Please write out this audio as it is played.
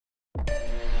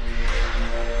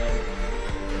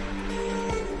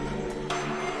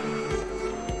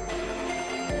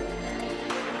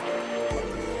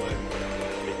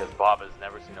Bob has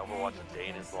never seen Overwatch a day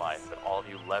in his life, but all of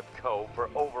you left Co for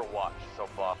Overwatch, so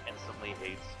Bob instantly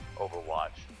hates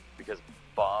Overwatch because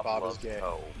Bob loves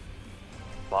Co.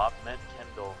 Bob met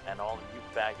Kendall and all of you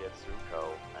faggots through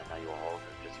Co, and now you all are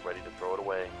just ready to throw it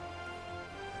away.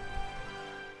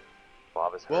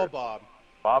 Bob is hurt. Well,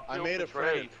 Bob, I made a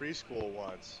friend in betrayed. preschool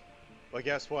once. But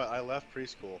guess what? I left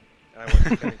preschool and I went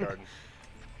to kindergarten.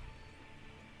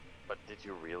 But did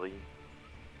you really?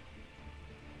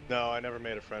 No, I never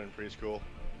made a friend in preschool.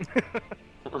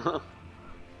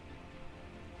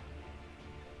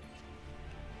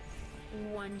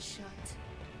 One shot.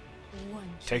 One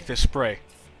shot. Take this spray.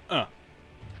 Yeah.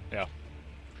 It's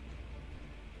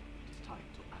time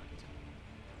to act.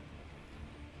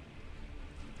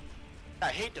 I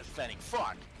hate defending.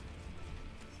 Fuck.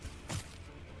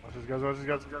 Watch this, guys. Watch this,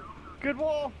 guys. Good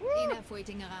wall. Woo! Enough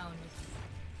waiting around.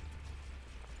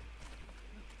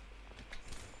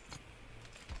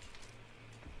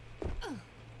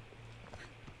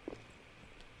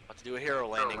 About to do a hero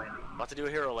landing. About to do a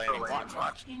hero landing. Watch,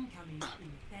 watch. Incoming in 30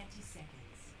 seconds.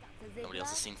 Nobody else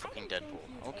has seen fucking Deadpool.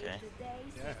 Okay.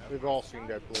 Yeah, we've all seen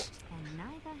Deadpool.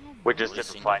 We just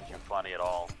didn't find you funny at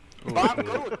all. Bob,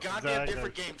 go to a goddamn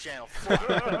different game channel. Fuck.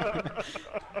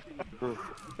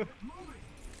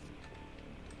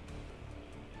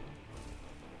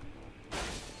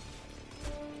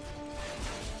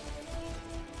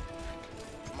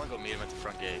 I'm gonna go meet him at the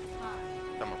front gate.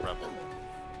 I'm a rebel. 3,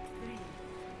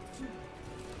 2,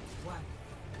 1.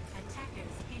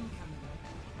 Attackers incoming.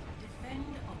 Defend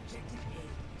objective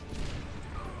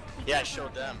A. Yeah, I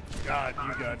showed them. God,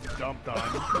 you got dumped on.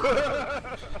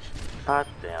 God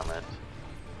damn it.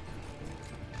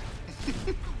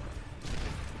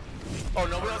 Oh,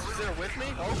 nobody else was there with me?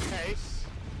 Okay.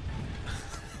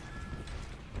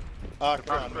 Ah,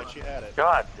 come on, Mitch, you had it.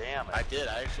 God damn it. I did.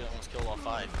 I actually almost killed all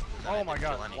 5. Oh my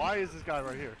god, why is this guy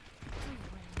right here?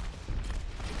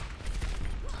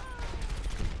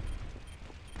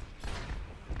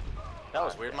 That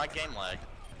was weird. My game lagged.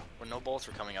 Where no bolts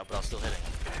were coming up, but I was still hitting.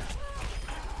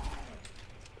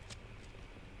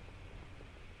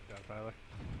 Yeah, Tyler.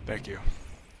 Thank you.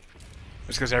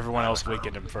 It's because everyone else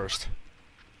weakened him first.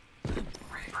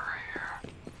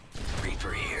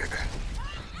 Reaper here.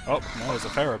 Oh, no, there's a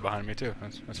Pharaoh behind me too.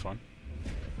 That's fun.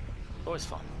 Always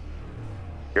fun.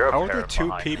 You're a How are there parrot 2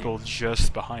 behind people me.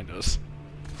 just behind us?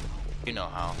 You know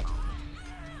how.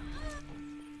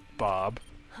 Bob.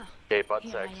 Okay, butt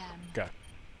Here sex. I am. Okay.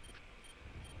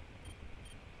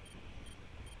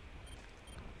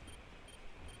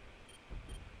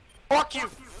 Fuck you,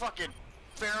 fucking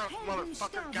Pharaoh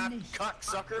motherfucker, god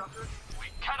cocksucker.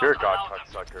 You're a god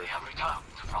cocksucker.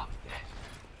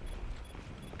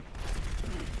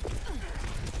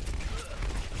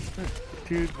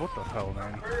 Dude, what the hell,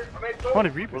 man? How many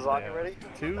Reapers Lasagna do they have? ready?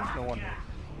 2? No wonder.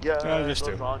 Yeah, just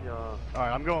 2. lasagna.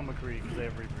 Alright, I'm going McCree because they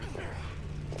have Reapers.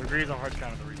 McCree's a hard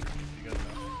count of the Reapers, you guys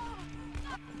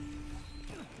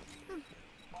know.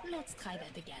 Let's try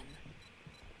that again.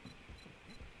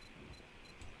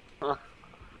 Wow,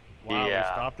 yeah, we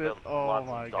stopped it? Oh lots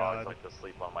my of dogs god. like to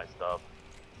sleep on my stuff.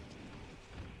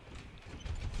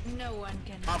 No one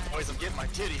can My hide. boys, I'm getting my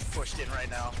titties pushed in right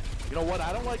now. You know what?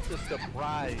 I don't like the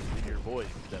surprise in your voice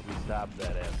that we stopped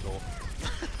that asshole.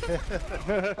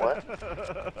 What?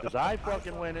 Because I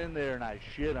fucking went in there and I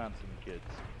shit on some kids.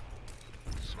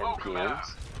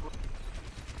 NPMs?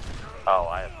 Oh,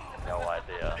 I have no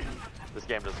idea. This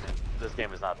game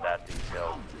is not that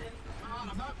detailed.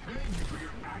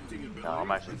 No, I'm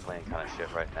actually playing kind of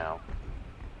shit right now.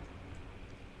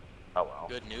 Oh well.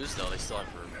 Good news though, they still have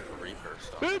a Reaper,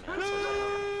 so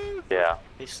Yeah.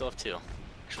 they still have 2.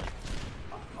 Actually.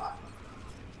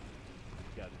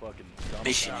 Got fucking dumped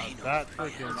Mission on. ain't no That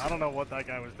freaking, I don't know what that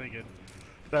guy was thinking.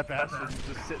 That bastard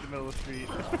just sit in the middle of the street.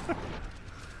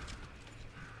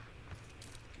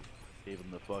 Gave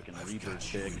him the fucking Reaper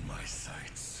chick.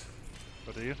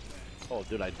 What do you? Oh,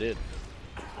 dude, I did.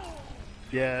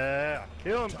 Yeah,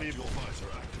 killing people.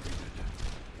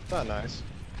 Not nice.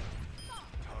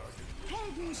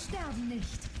 Helden sterben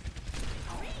nicht.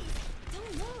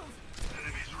 Don't move.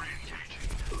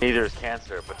 Neither is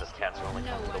cancer, but does cancer only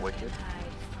No come to the one wicked? can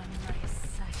hide from my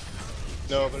sight.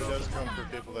 No, but it does come for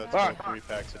people that smoke 3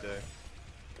 packs a day.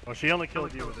 Well, she only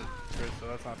killed you with it, Chris, so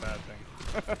that's not a bad thing.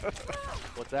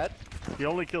 What's that? She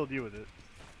only killed you with it.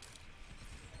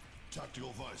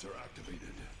 Tactical visor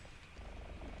activated.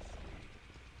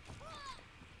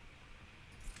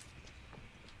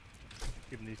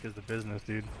 Giving these kids the business,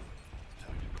 dude.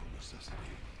 Tactical necessity.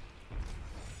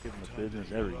 Give him the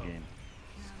business every game.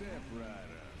 Step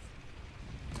right up.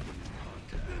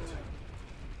 Contact.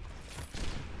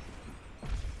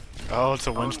 Oh, it's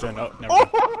a Winston. Oh, never mind.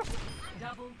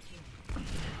 Double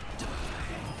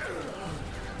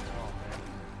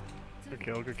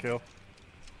kill. Good kill.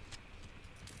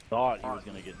 Thought he was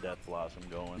gonna get Death Blossom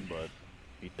going, but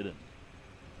he didn't.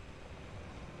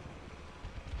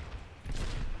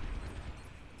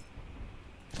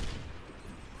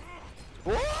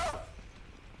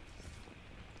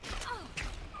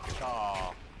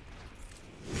 Aw.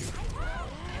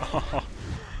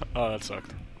 Oh, that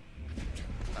sucked.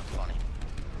 That's funny.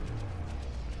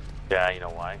 Yeah, you know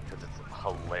why? Because it's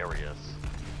hilarious.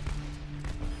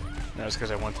 That was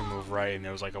because I went to move right and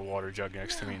there was like a water jug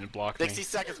next to me and it blocked 60 me.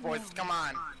 seconds, boys. Come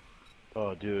on.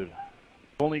 Oh, dude.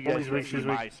 If only you guys She's weak, could see she's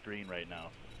my screen right now.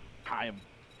 I am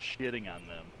shitting on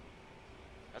them.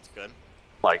 That's good.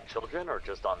 Like children or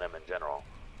just on them in general?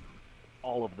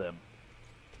 All of them.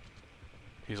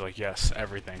 He's like, yes,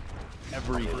 everything.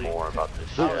 Everything. More about this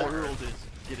The shit. world is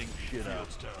getting shit out.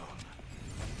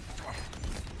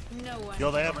 No one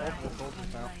Yo, they can have hide multiple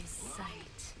soldiers from now. my sight.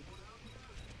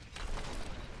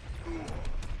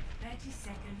 30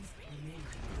 seconds remaining.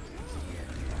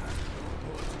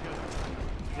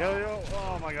 Yo,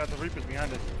 oh my god, the Reaper's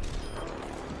behind us.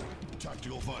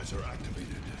 Tactical visor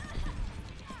activated.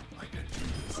 I can do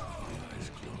this with my eyes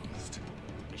closed.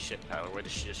 Holy shit, Tyler. Way to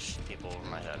shish people over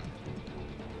my head.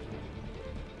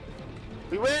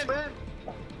 We win! 10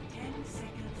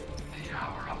 seconds. The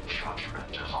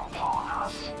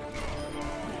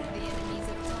enemies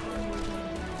of Titan were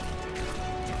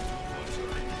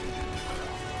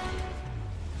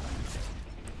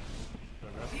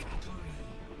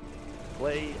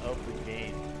Play of the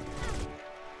game.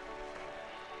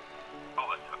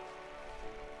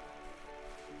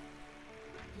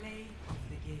 Play of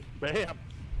the game. Bam!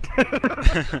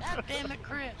 God damn it,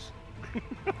 Chris.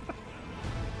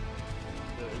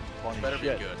 Funny Better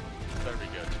shit. be good. Better be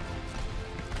good.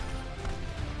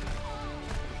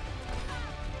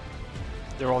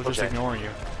 They're all just Okay. ignoring you.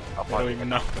 I'll They don't even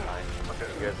know. I'll catch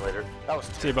you guys later. That was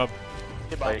See you, bub.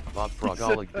 Goodbye. Bob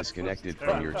Frogolic disconnected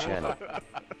from your channel.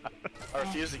 I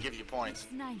refuse to give you points.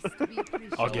 It's nice to be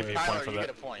appreciated. I'll give you a Tyler, point for you that. get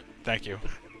a point. Thank you.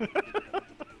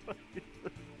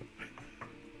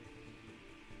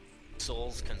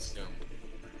 Souls consumed.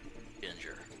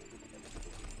 Ginger.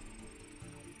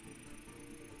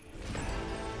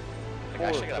 Like, I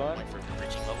actually got a point for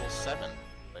reaching level 7,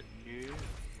 but you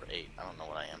for 8. I don't know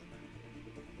what I am.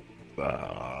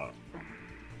 I'm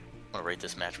gonna rate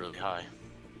this match really high.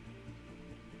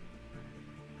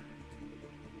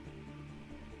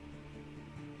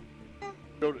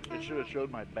 It should have showed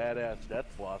my badass Death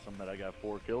Blossom that I got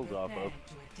 4 kills off of. Prepare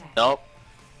to attack. Nope.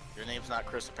 Your name's not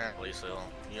Chris apparently, so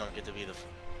you don't get to be the.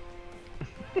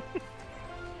 You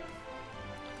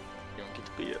don't get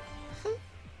to be it.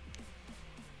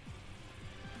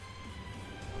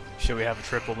 Should we have a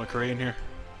triple McCree in here?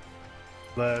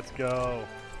 Let's go.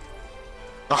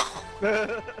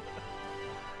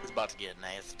 It's about to get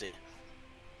nasty.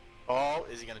 Oh,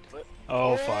 is he gonna do it?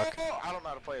 Oh, fuck. I don't know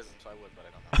how to play as him, so I would, but I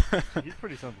don't know. He's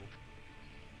pretty simple.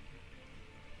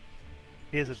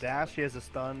 He has a dash, he has a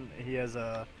stun, he has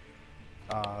a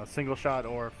single shot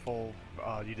or full,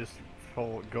 you just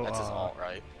full go. That's his ult,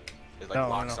 right? It like no,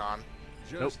 locks no. on.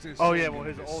 Nope. Oh yeah, well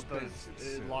his ult does,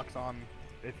 it locks on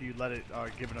if you let it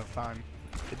give enough time.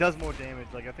 It does more damage,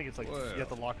 like I think it's like you have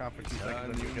to lock on for 2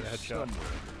 seconds and you get a headshot.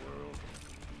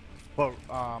 Well,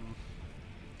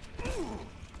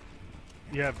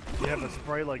 you have a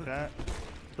spray like that.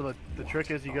 So the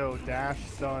trick is you go dash,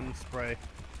 stun, spray,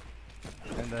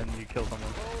 and then you kill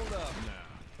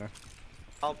someone.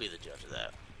 I'll be the judge of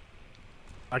that.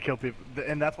 I kill people,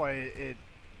 and that's why it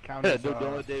counts. Yeah,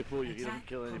 don't let Dave fool you. He doesn't Attack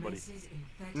kill anybody. commences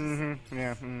in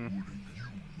 30 seconds. Yeah.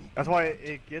 That's why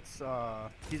it gets.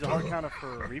 He's a hard counter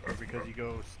for Reaper because you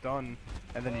go stun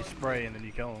and then you spray and then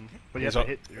you kill him. But you He's have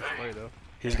to a- hit your spray though.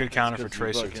 He's a good counter for That's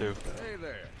 'cause you Tracer, too. Hey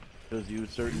there. Because you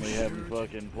certainly haven't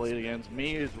fucking played against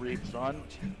me as Reap, son.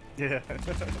 Yeah.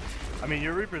 I mean,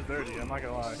 your Reaper's dirty. I'm not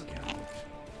gonna lie.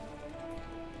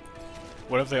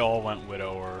 What if they all went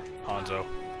Widow or Hanzo?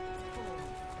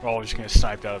 We're all just gonna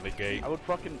sniped out of the gate. I would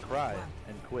fucking cry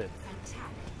and quit. Attack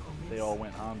if They all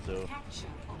went Hanzo. Capture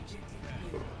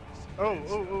objective A.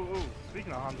 Oh.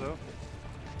 Speaking of Hanzo.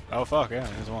 Oh, fuck, yeah,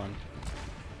 there's one.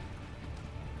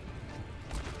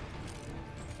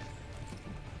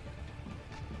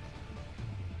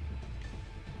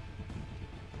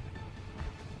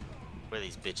 Where are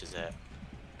these bitches at?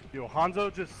 Yo,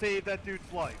 Hanzo just saved that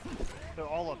dude's life. They're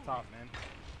all up top, man.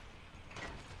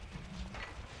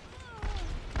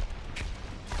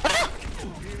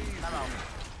 I'm out.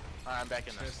 Alright, I'm back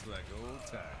in this. Just like old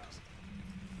times.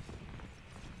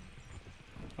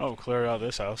 Oh, clear out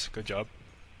this house. Good job.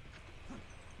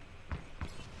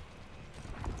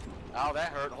 Oh, that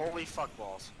hurt. Holy fuck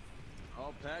balls.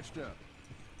 All patched up.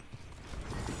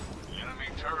 Enemy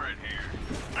turret here.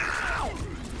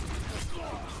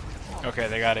 Okay,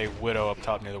 they got a Widow up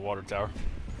top near the water tower.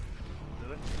 Do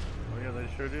they? Oh yeah, they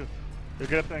sure do. They'll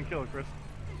get up there and kill it, Chris.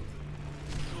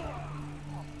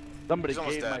 Somebody He's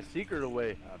almost gave dead. my secret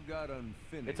away. I've got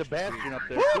unfinished. It's a bastion up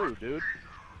there too, dude.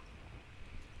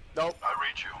 Nope. I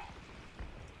read you.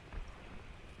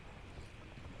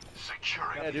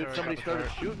 Securing. Yeah, dude, somebody started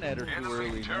shooting at her too Enemy early,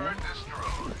 man. turret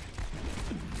destroyed.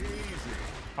 Easy.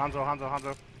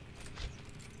 Hanzo.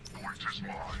 Point is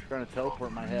mine. Trying to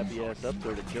teleport my happy ass up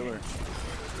there to kill her.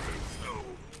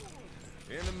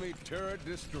 Enemy turret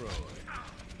destroyed.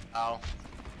 Ow.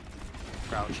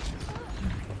 Crouch.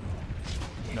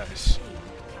 Nice.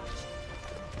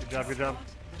 Good job.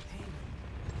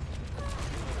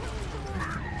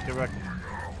 Get wrecked.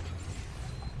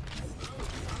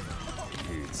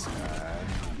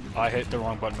 I hit the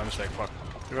wrong button by mistake. Fuck.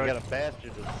 We got a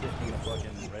bastard that's sitting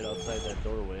fucking right outside that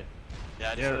doorway.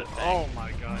 Yeah, I just Yeah. heard it bang. Oh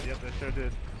my god. Yep, they sure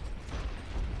did.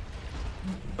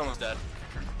 Someone's dead.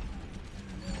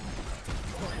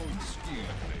 Excuse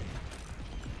me.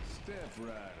 Step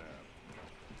right up.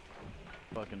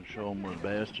 Fucking show them what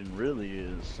Bastion really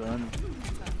is, son.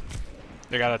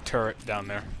 They got a turret down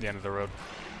there, at the end of the road.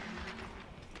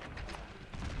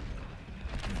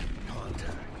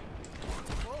 Contact.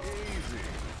 Easy.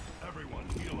 Everyone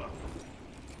heal up.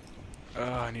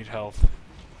 I need health.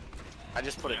 I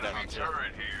just put it down Enemy too.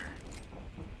 turret here.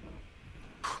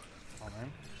 Oh man.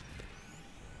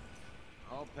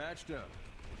 All patched up.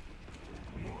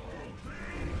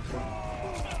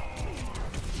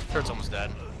 Turret's almost dead.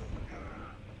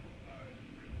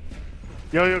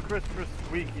 Yo, Chris,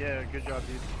 weak. Yeah, good job,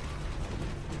 dude.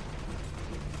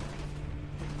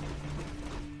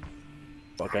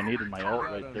 Fuck, I needed my ult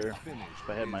right there. If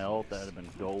I had my ult, that'd have been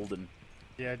golden.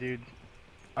 Yeah, dude.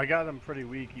 I got them pretty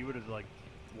weak. You would have like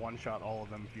one-shot all of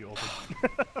them if you ulted.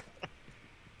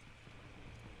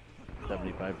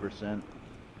 75%.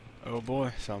 Oh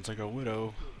boy, sounds like a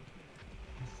Widow.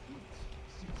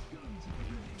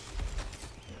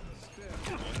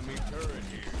 Enemy turret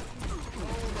here.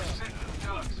 Send the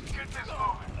ducks. Get this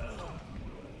moving.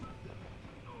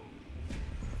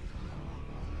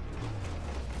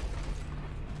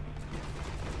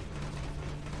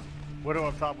 Widow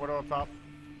up top.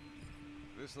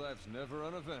 This life's never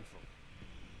uneventful.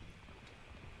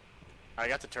 I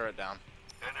got the turret down.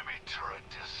 Enemy turret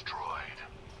destroyed.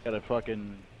 Got a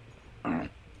fucking...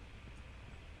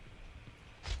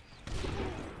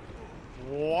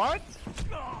 What?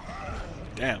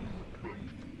 Damn.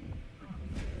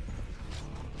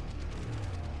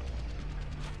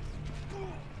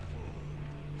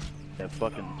 That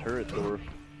fucking turret door.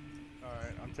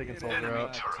 Alright, I'm taking Soldier Enemy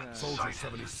out. turret Soldier sighted.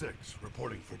 76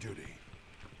 reporting for duty.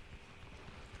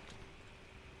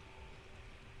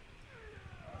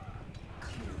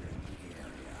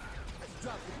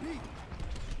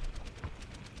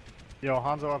 Yo,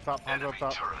 Hanzo up top. Enemy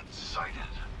turret sighted.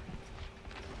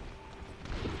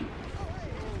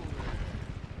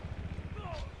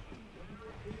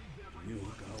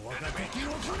 Enemy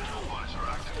turret visor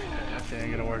activated. That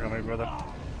ain't gonna work on me, brother.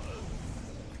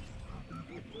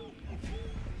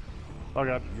 Oh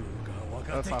god.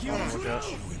 That's not fun to look at.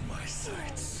 In my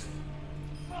sights.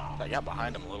 I got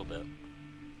behind him a little bit.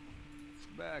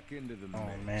 Back into the Oh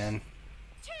mix. man.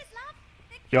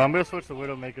 Yo, I'm gonna switch to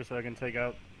Widowmaker so I can take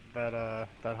out that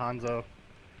that Hanzo,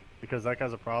 because that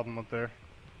guy's a problem up there.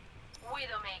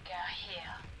 Widowmaker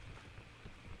here.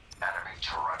 Enemy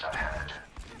turret ahead.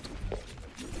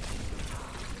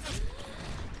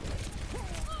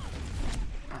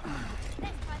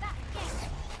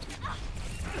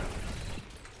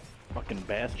 Fucking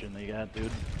Bastion they got,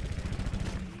 dude.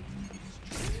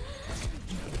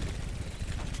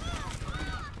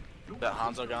 That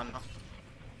Hanzo gun.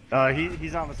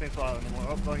 He's not in the same spot anymore.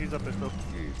 Oh, no, he's up there still.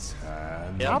 It's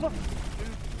time. Yeah. How the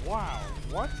dude? Wow.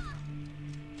 What?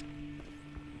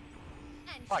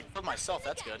 Oh, I killed myself.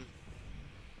 That's good.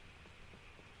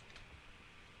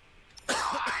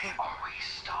 Why are we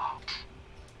stopped?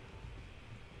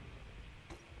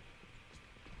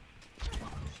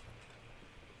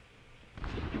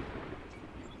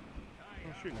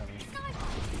 Oh, shooting at me.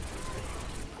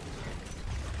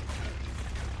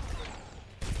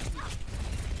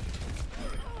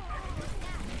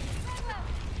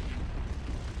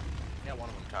 Yeah, one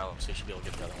of them, Kyle, so you should be able to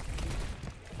get the other one.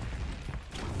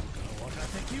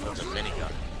 That was a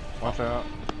minigun. Watch out.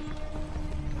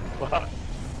 Fuck.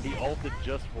 He ulted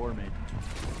just for me.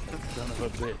 Son of a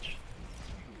bitch.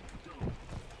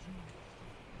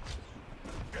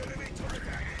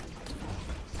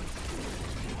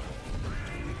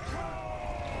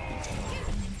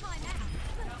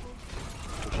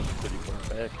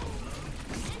 back.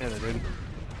 Yeah, they did.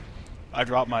 I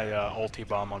dropped my ulti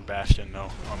bomb on Bastion, though,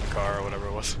 on the car or whatever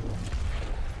it was.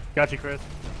 Got you, Chris.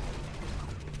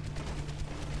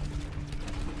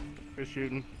 Chris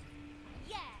shooting.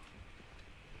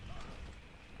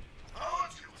 Our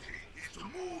duty is to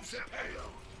move the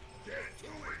payload. Get to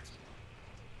it.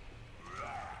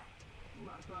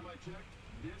 Last time I checked,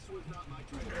 this was not my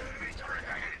training. Enemy turret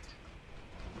ahead.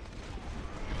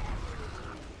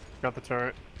 Got the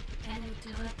turret.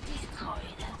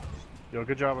 Yo,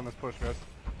 good job on this push, Chris.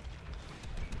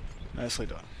 Nicely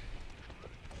done.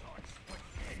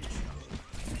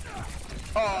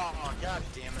 Oh, god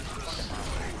damn it.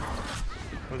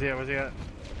 Where's he at? Where's he at?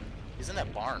 He's in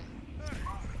that barn.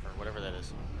 Or whatever that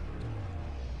is.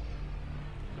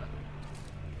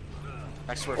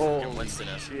 Next to where freaking Winston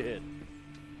is. Shit.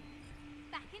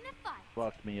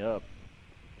 Fucked me up.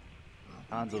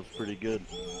 Hanzo's pretty good.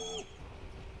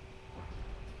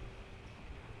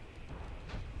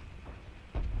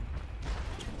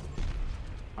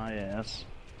 My ass.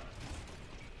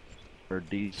 Are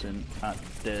decent, not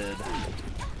dead.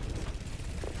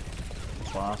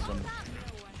 Awesome.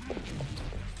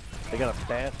 They got a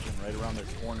bastion right around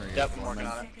this corner here. Yep, I'm working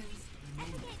on it.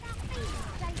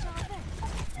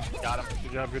 Got him.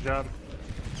 Good job, good job.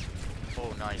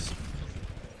 Oh, nice.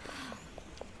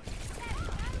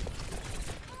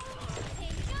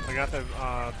 I got the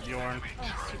Bjorn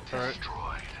turret.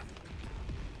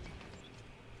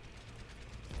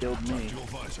 Killed me. Tactical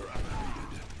visor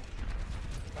activated.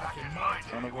 Back in mind,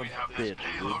 Son of a we have this bitch,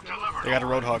 payload dude. delivered. They got a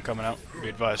Roadhog coming out. Be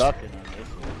advised. Ducking on this.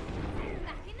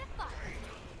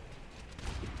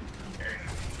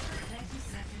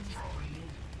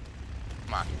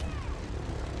 Come on.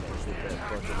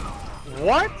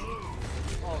 What?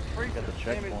 Oh, freak. Got the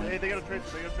checkpoint. Hey, they got a tracer.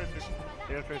 They got a tracer.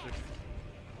 They got a tracer.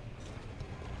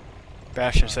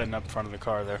 Bastion setting up in front of the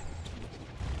car there.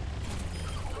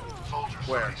 Soldier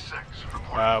Where?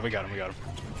 76, We got him, we got him.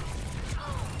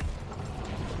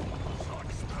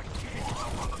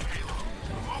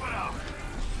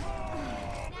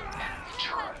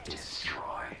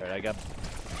 Alright, I got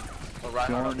Right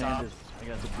Bjorn on and top. his, I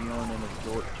got the Bjorn and his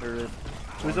door turret.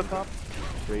 Who's up top?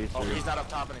 Tracer. Oh, he's not up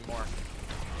top anymore.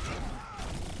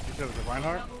 You said it was a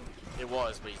Reinhardt? It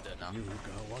was, but he's dead now.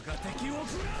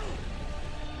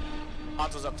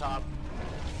 Hanzo's up top.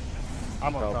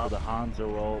 I'm on Fell top. for the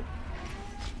Hanzo ult.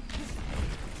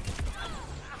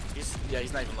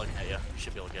 He's not even looking at you. You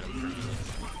should be able to get him pretty easily.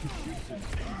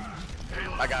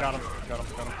 I got him. Got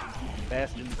him.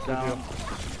 Bastion's down.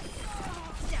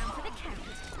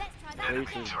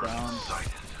 Tracer's down.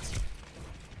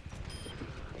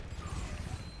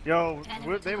 Yo,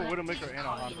 they have a Widowmaker and a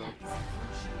Hanzo.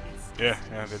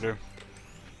 Yeah, they do.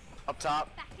 Up top.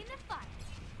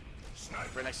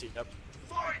 Right next to you. Yep.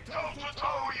 Fight toe to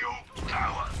toe, you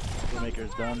coward!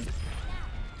 Widowmaker's done.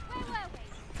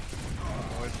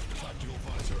 Tactical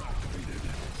visor activated.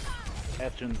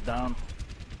 Bastion's down.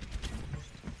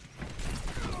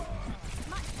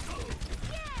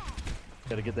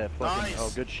 Gotta get that fucking. Nice.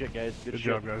 Oh, good shit, guys. Good shit.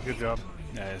 job, guys. Good job.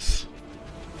 Nice.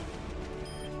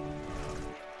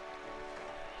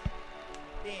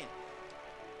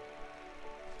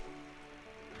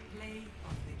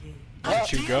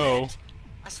 Let you go.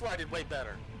 I swear I did way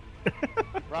better.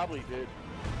 Probably did.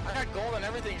 I got gold on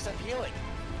everything except healing.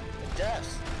 And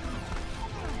deaths.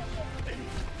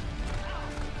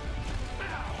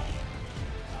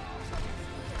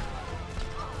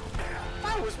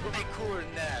 I was way cooler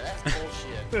than that. That's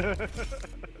bullshit.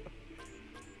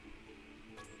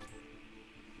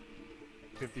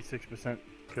 56%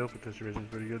 kill participation is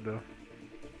pretty good though.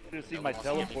 I'm gonna see my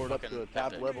teleport up to the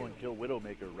top level and kill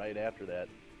Widowmaker right after that.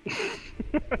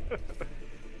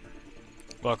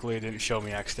 Luckily, it didn't show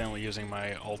me accidentally using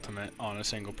my ultimate on a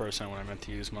single person when I meant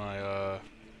to use my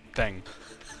thing.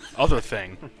 Other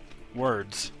thing.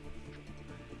 Words.